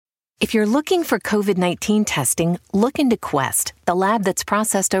If you're looking for COVID-19 testing, look into Quest, the lab that's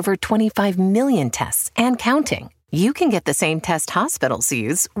processed over 25 million tests and counting. You can get the same test hospitals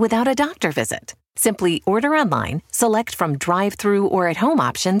use without a doctor visit. Simply order online, select from drive-through or at-home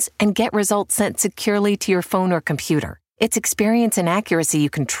options, and get results sent securely to your phone or computer. It's experience and accuracy you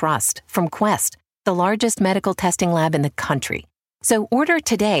can trust from Quest, the largest medical testing lab in the country. So order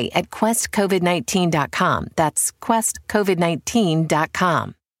today at questcovid19.com. That's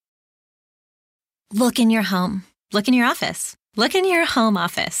questcovid19.com. Look in your home. Look in your office. Look in your home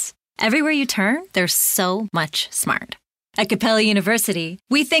office. Everywhere you turn, there's so much smart. At Capella University,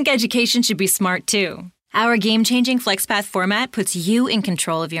 we think education should be smart too. Our game-changing FlexPath format puts you in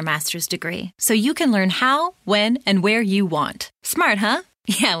control of your master's degree, so you can learn how, when, and where you want. Smart, huh?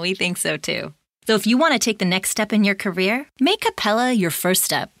 Yeah, we think so too. So if you want to take the next step in your career, make Capella your first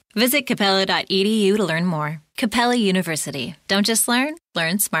step. Visit capella.edu to learn more. Capella University. Don't just learn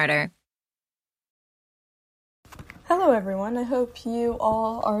smarter. Hello everyone, I hope you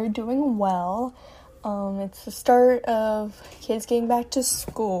all are doing well. It's the start of kids getting back to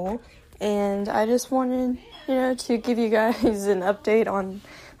school, and I just wanted, to give you guys an update on,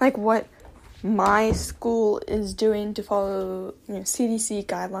 what my school is doing to follow, CDC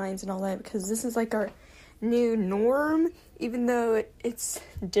guidelines and all that, because this is, our new norm, even though it's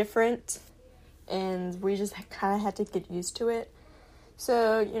different, and we just kind of had to get used to it.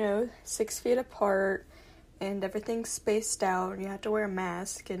 So, 6 feet apart, and everything's spaced out, and you have to wear a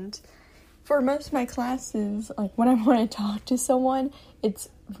mask, and for most of my classes, when I want to talk to someone, it's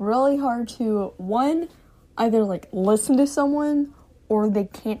really hard to, one, either, listen to someone, or they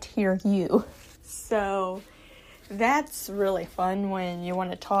can't hear you. So, that's really fun when you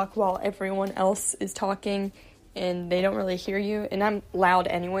want to talk while everyone else is talking, and they don't really hear you, and I'm loud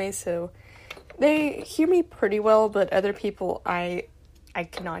anyway, so they hear me pretty well, but other people I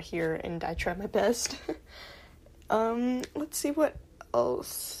cannot hear, and I try my best. Let's see what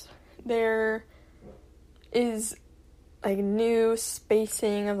else. There is, new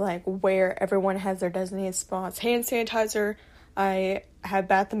spacing of, where everyone has their designated spots. Hand sanitizer, I have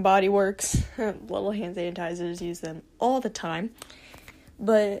Bath and Body Works, little hand sanitizers, use them all the time.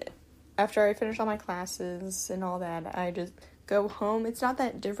 But after I finish all my classes and all that, I just go home. It's not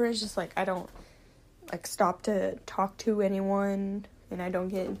that different, it's just, I don't, stop to talk to anyone, and I don't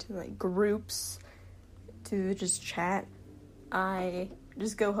get into, groups to just chat. I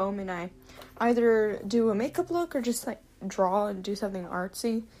just go home and I either do a makeup look or just, draw and do something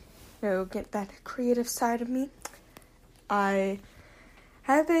artsy, get that creative side of me. I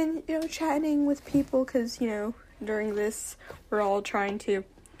have been, chatting with people because, during this, we're all trying to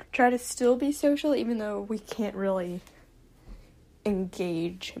still be social, even though we can't really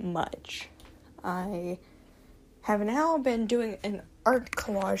engage much. I have now been doing an art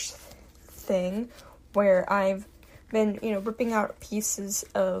collage thing where I've been, ripping out pieces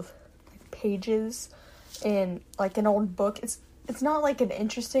of pages in, an old book. It's not, an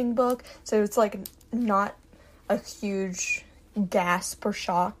interesting book, so it's, not a huge gasp or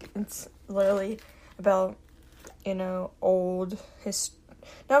shock. It's literally about, old,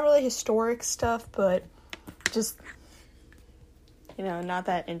 not really historic stuff, but just, not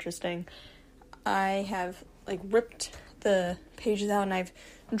that interesting. I have, ripped the pages out and I've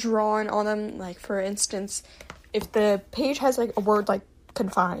drawn on them, for instance, if the page has, a word,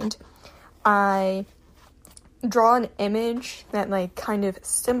 confined, I draw an image that, kind of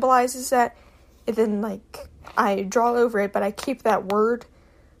symbolizes that, and then, I draw over it, but I keep that word,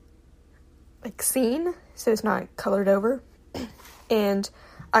 seen, so it's not colored over, and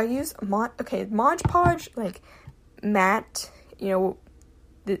I use, Mod Podge, matte,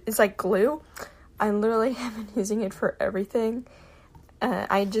 it's glue. I literally have been using it for everything.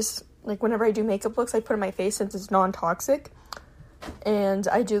 I just, whenever I do makeup looks, I put it on my face since it's non-toxic. And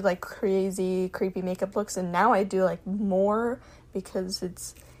I do, crazy, creepy makeup looks. And now I do, more because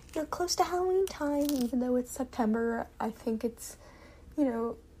it's, close to Halloween time. Even though it's September, I think it's,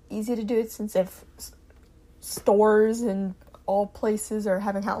 easy to do it since if stores and all places are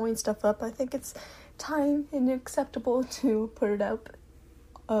having Halloween stuff up, I think it's time and acceptable to put it up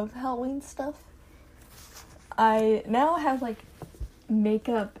of Halloween stuff. I now have,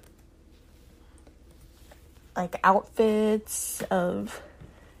 makeup, outfits of,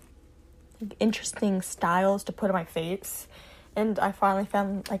 interesting styles to put on my face, and I finally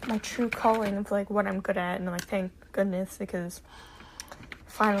found, my true calling of, what I'm good at, and I'm thank goodness, because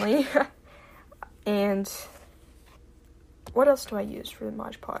finally, and what else do I use for the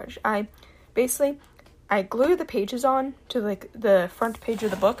Mod Podge? I glue the pages on to, the front page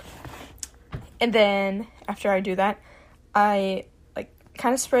of the book, and then, after I do that, I,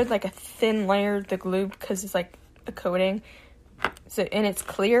 kind of spread like a thin layer of the glue because it's like a coating. So, and it's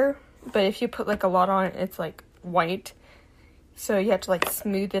clear, but if you put like a lot on it, it's like white. So you have to like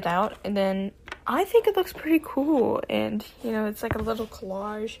smooth it out, and then I think it looks pretty cool. And you know, it's like a little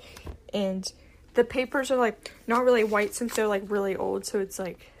collage, and the papers are like not really white since they're like really old, so it's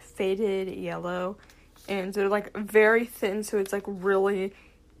like faded yellow, and they're like very thin, so it's like really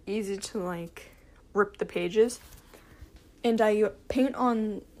easy to like rip the pages. And I paint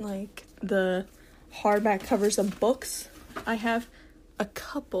on like the hardback covers of books. I have a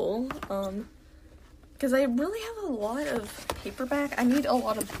couple, because I really have a lot of paperback. I need a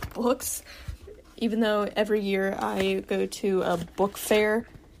lot of books, even though every year I go to a book fair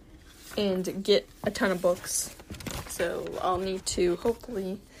and get a ton of books. So I'll need to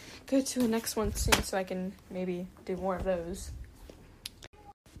hopefully go to the next one soon so I can maybe do more of those.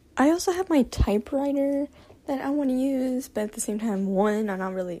 I also have my typewriter that I want to use, but at the same time, one, I'm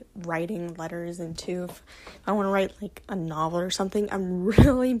not really writing letters, and two, if I want to write like a novel or something, I'm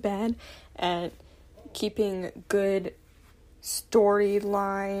really bad at keeping good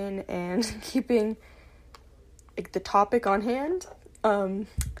storyline and keeping like the topic on hand.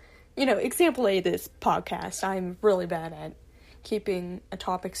 You know, example A, this podcast, I'm really bad at keeping a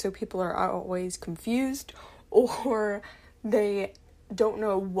topic so people are always confused or they don't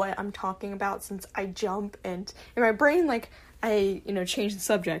know what I'm talking about since I jump, and in my brain, like, I, you know, change the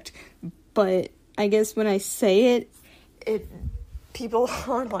subject, but I guess when I say it people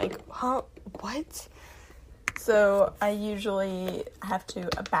are like, huh, what? So I usually have to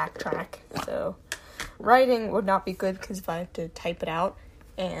backtrack, so writing would not be good because if I have to type it out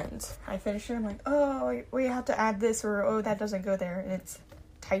and I finish it, I'm like, oh, we have to add this, or oh, that doesn't go there, and it's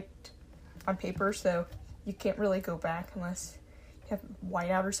typed on paper, so you can't really go back unless have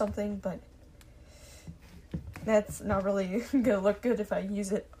whiteout or something, but that's not really gonna look good if I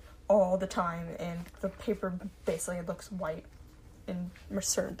use it all the time and the paper basically looks white in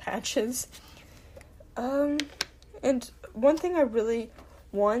certain patches. And one thing I really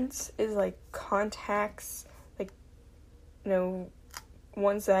want is like contacts, like, you know,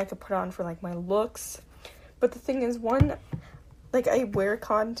 ones that I could put on for like my looks. But the thing is, one, like, I wear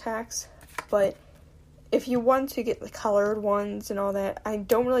contacts, but if you want to get the colored ones and all that, I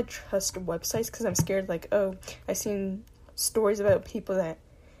don't really trust websites because I'm scared, like, oh, I've seen stories about people that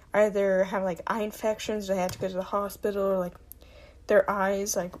either have, like, eye infections or they have to go to the hospital, or, like, their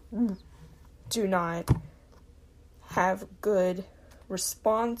eyes, like, do not have good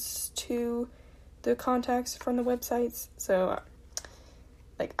response to the contacts from the websites. So,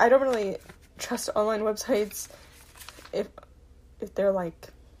 like, I don't really trust online websites if they're,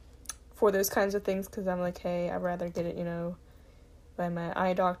 like, for those kinds of things, because I'm like, hey, I'd rather get it, you know, by my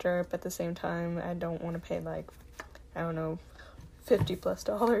eye doctor, but at the same time, I don't want to pay, like, I don't know,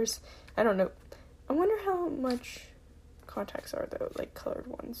 $50+. I don't know. I wonder how much contacts are, though, like, colored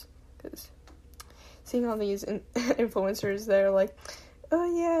ones, because seeing all these influencers that are like,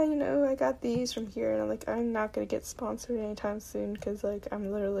 oh, yeah, you know, I got these from here, and I'm like, I'm not going to get sponsored anytime soon, because, like,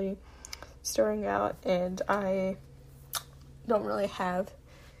 I'm literally starting out, and I don't really have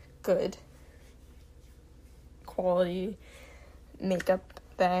good quality makeup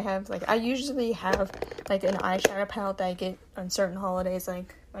that I have. Like, I usually have like an eyeshadow palette that I get on certain holidays,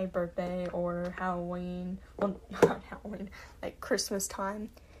 like my birthday or Halloween. Well, not Halloween, like Christmas time,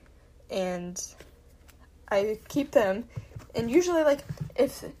 and I keep them. And usually, like,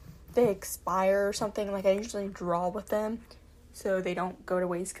 if they expire or something, like, I usually draw with them so they don't go to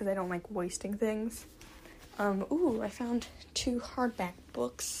waste, because I don't like wasting things. I found 2 hardback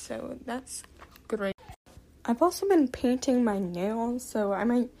books, so that's great. I've also been painting my nails, so I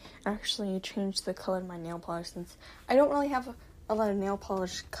might actually change the color of my nail polish, since I don't really have a lot of nail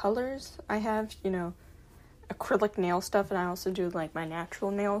polish colors. I have, you know, acrylic nail stuff, and I also do, like, my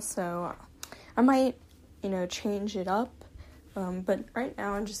natural nails, so I might, you know, change it up, but right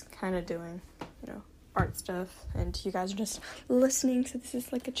now I'm just kind of doing, you know, art stuff, and you guys are just listening, so this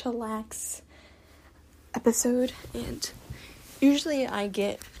is like a chillax episode. And usually I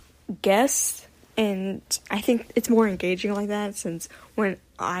get guests, and I think it's more engaging like that, since when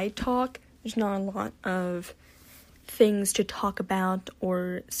I talk, there's not a lot of things to talk about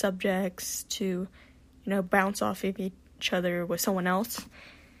or subjects to, you know, bounce off of each other with someone else.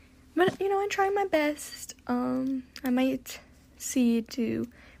 But, you know, I try my best. I might see to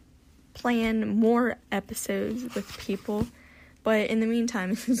plan more episodes with people, but in the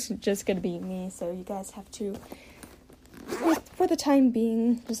meantime, it's just gonna be me, so you guys have to, for the time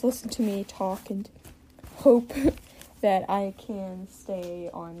being, just listen to me talk and hope that I can stay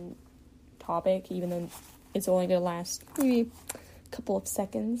on topic, even though it's only gonna last maybe couple of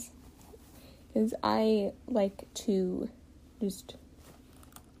seconds, because I like to just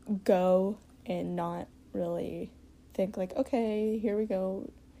go and not really think like, okay, here we go,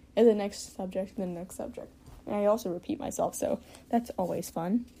 and the next subject, and the next subject. And I also repeat myself, so that's always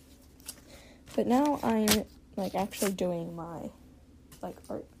fun. But now I'm, like, actually doing my, like,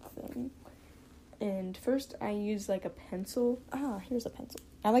 art thing. And first I use, like, a pencil. Here's a pencil.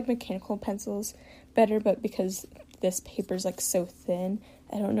 I like mechanical pencils better, but because this paper's, like, so thin,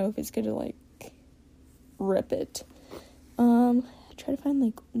 I don't know if it's gonna, like, rip it. Try to find,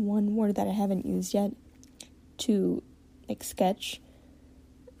 like, one word that I haven't used yet to, like, sketch.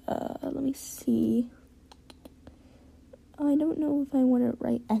 Let me see. I don't know if I want to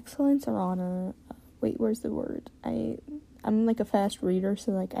write excellence or honor. Wait, where's the word? I'm like a fast reader,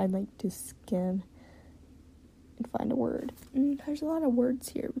 so like I'd like to skim and find a word. There's a lot of words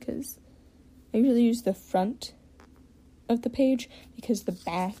here because I usually use the front of the page because the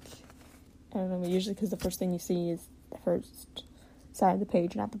back, I don't know, usually because the first thing you see is the first side of the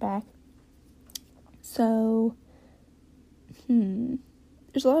page, not the back. So,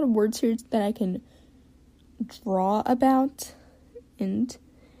 there's a lot of words here that I can draw about, and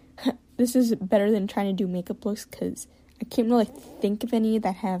this is better than trying to do makeup looks because I can't really think of any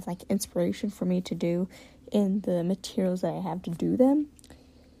that have like inspiration for me to do in the materials that I have to do them.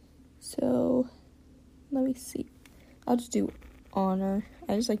 So let me see. I'll just do honor.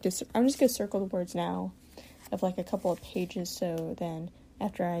 I'm just gonna circle the words now of like a couple of pages, so then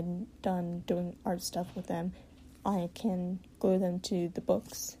after I'm done doing art stuff with them, I can glue them to the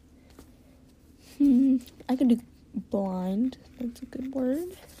books. I can do blind. That's a good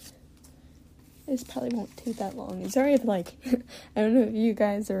word. This probably won't take that long. Sorry if, like, I don't know if you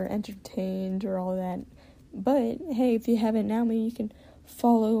guys are entertained or all that. But, hey, if you haven't now, maybe you can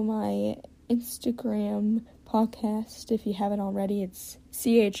follow my Instagram podcast. If you haven't already, it's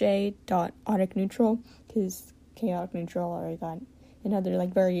cha.chaoticneutral. Because chaotic neutral already got, and other,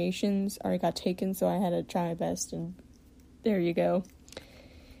 like, variations already got taken. So I had to try my best, and there you go.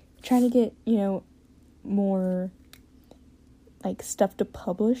 Trying to get, more, like, stuff to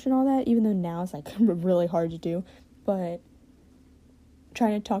publish and all that, even though now it's, like, really hard to do, but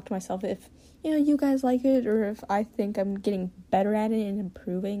trying to talk to myself if, you guys like it, or if I think I'm getting better at it and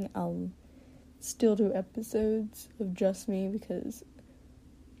improving, I'll still do episodes of just me, because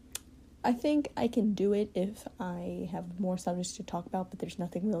I think I can do it if I have more subjects to talk about, but there's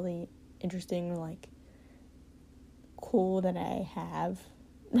nothing really interesting or, like, cool that I have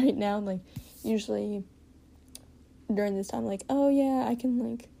right now. Like, usually during this time, like, oh yeah, I can,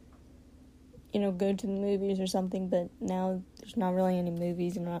 like, go to the movies or something, but now there's not really any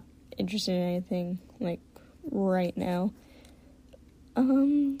movies. I'm not interested in anything, like, right now.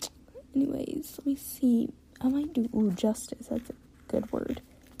 Anyways, let me see. I might do, justice. That's a good word.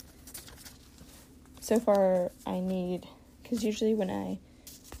 So far, I need, because usually when I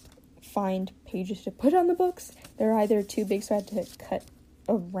find pages to put on the books, they're either too big, so I have to cut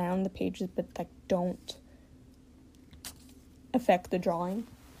around the pages, but, like, don't affect the drawing.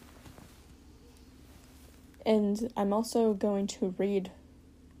 And I'm also going to read,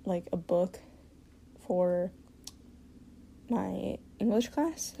 like, a book for my English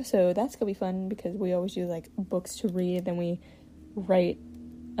class, so that's gonna be fun, because we always do, like, books to read, then we write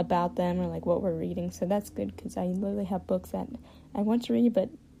about them, or, like, what we're reading, so that's good, because I literally have books that I want to read, but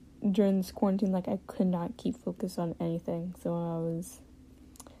during this quarantine, like, I could not keep focus on anything, so I was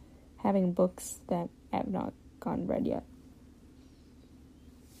having books that have not gotten read yet.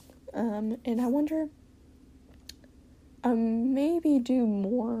 And I wonder, maybe do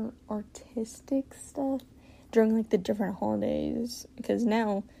more artistic stuff during, like, the different holidays, because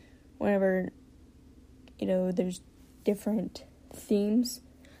now, whenever, there's different themes,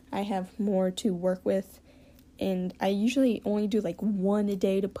 I have more to work with, and I usually only do, like, one a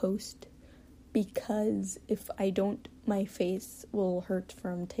day to post, because if I don't, my face will hurt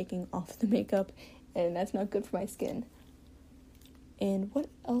from taking off the makeup, and that's not good for my skin. And what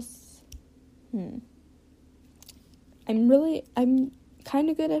else? I'm kind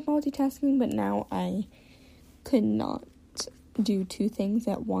of good at multitasking, but now I could not do two things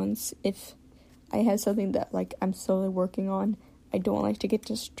at once. If I have something that, like, I'm slowly working on, I don't like to get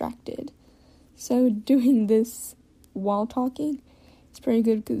distracted. So doing this while talking is pretty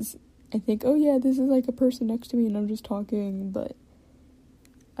good, because I think, oh yeah, this is like a person next to me and I'm just talking, but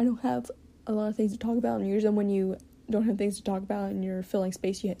I don't have a lot of things to talk about. And usually when you don't have things to talk about and you're filling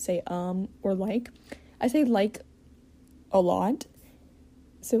space, you say or like. I say like a lot.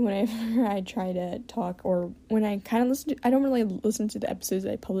 So whenever I try to talk, or when I kind of listen to, I don't really listen to the episodes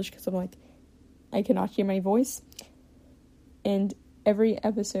that I publish, because I'm like, I cannot hear my voice. And every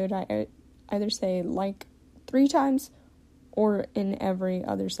episode I either say like 3 times or in every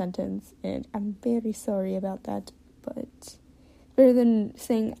other sentence, and I'm very sorry about that, but better than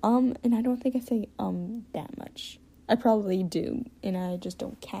saying and I don't think I say that much. I probably do, and I just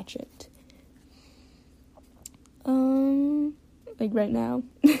don't catch it. Like right now.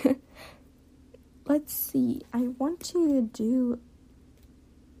 Let's see, I want to do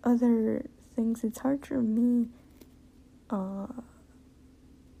other things. It's hard for me. I'm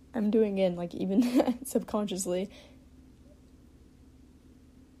doing it, like, even subconsciously.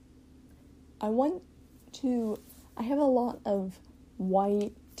 I have a lot of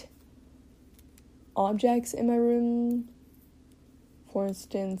white objects in my room. For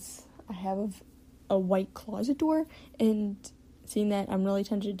instance, I have a white closet door, and seeing that, I'm really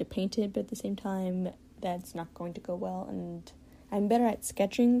tempted to paint it, but at the same time, that's not going to go well, and I'm better at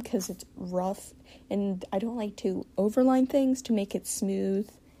sketching because it's rough, and I don't like to overline things to make it smooth,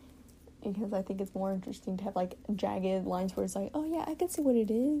 because I think it's more interesting to have, like, jagged lines where it's like, oh yeah, I can see what it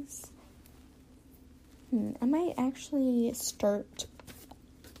is. I might actually start,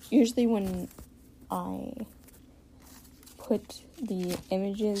 usually when I put the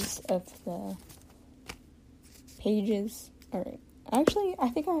images of the pages, or actually, I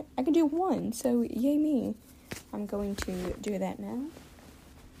think I could do one, so yay me. I'm going to do that now.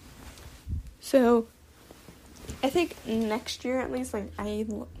 So, I think next year, at least, like, I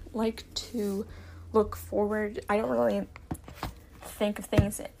like to look forward. I don't really think of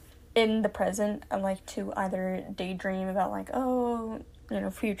things in the present. I like to either daydream about, like,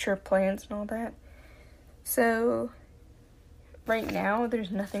 future plans and all that. So, right now,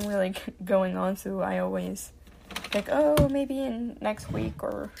 there's nothing really going on, so I always think, maybe in next week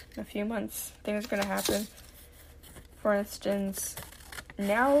or a few months, things are going to happen. For instance,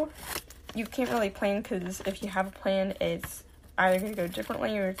 now, you can't really plan, because if you have a plan, it's either going to go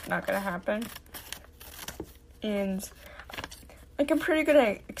differently or it's not going to happen. And, like, I'm pretty good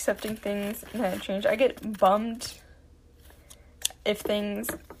at accepting things that change. I get bummed if things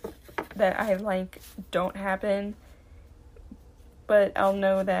that I like don't happen, but I'll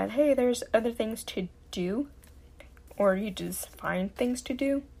know that, hey, there's other things to do, or you just find things to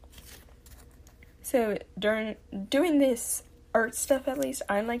do. So during doing this art stuff, at least,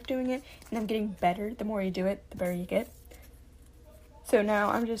 I like doing it, and I'm getting better. The more you do it, the better you get. So now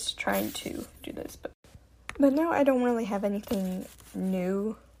I'm just trying to do this, but now I don't really have anything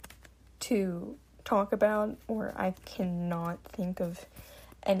new to talk about, or I cannot think of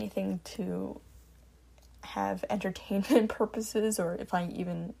anything to have entertainment purposes, or if I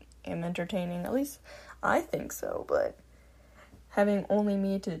even am entertaining. At least I think so, but having only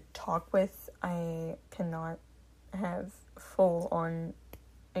me to talk with, I cannot have full-on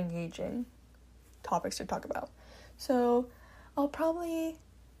engaging topics to talk about. So I'll probably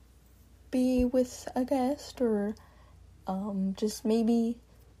be with a guest, or just maybe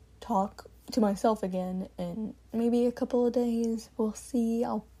talk to myself again in maybe a couple of days. We'll see.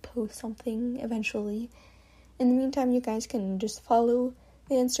 I'll post something eventually. In the meantime, you guys can just follow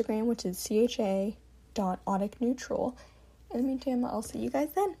the Instagram, which is cha.auticneutral. In the meantime, I'll see you guys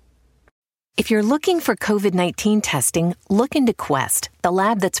then. If you're looking for COVID-19 testing, look into Quest, the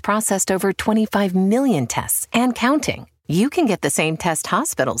lab that's processed over 25 million tests and counting. You can get the same test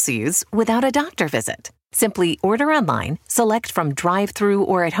hospitals use without a doctor visit. Simply order online, select from drive-through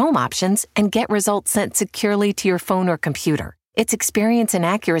or at-home options, and get results sent securely to your phone or computer. It's experience and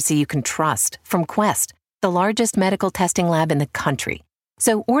accuracy you can trust from Quest, the largest medical testing lab in the country.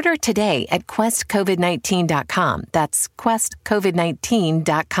 So order today at questcovid19.com. That's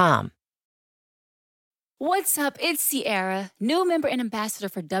questcovid19.com. What's up? It's Sierra, new member and ambassador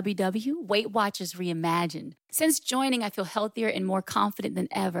for WW Weight Watchers Reimagined. Since joining, I feel healthier and more confident than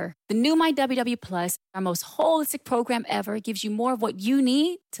ever. The new My WW Plus, our most holistic program ever, gives you more of what you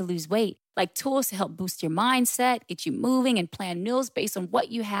need to lose weight, like tools to help boost your mindset, get you moving, and plan meals based on what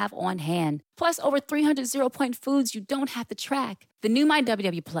you have on hand. Plus, over 300 zero-point foods you don't have to track. The new My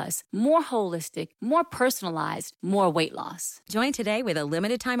WW Plus, more holistic, more personalized, more weight loss. Join today with a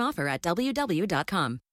limited time offer at WW.com.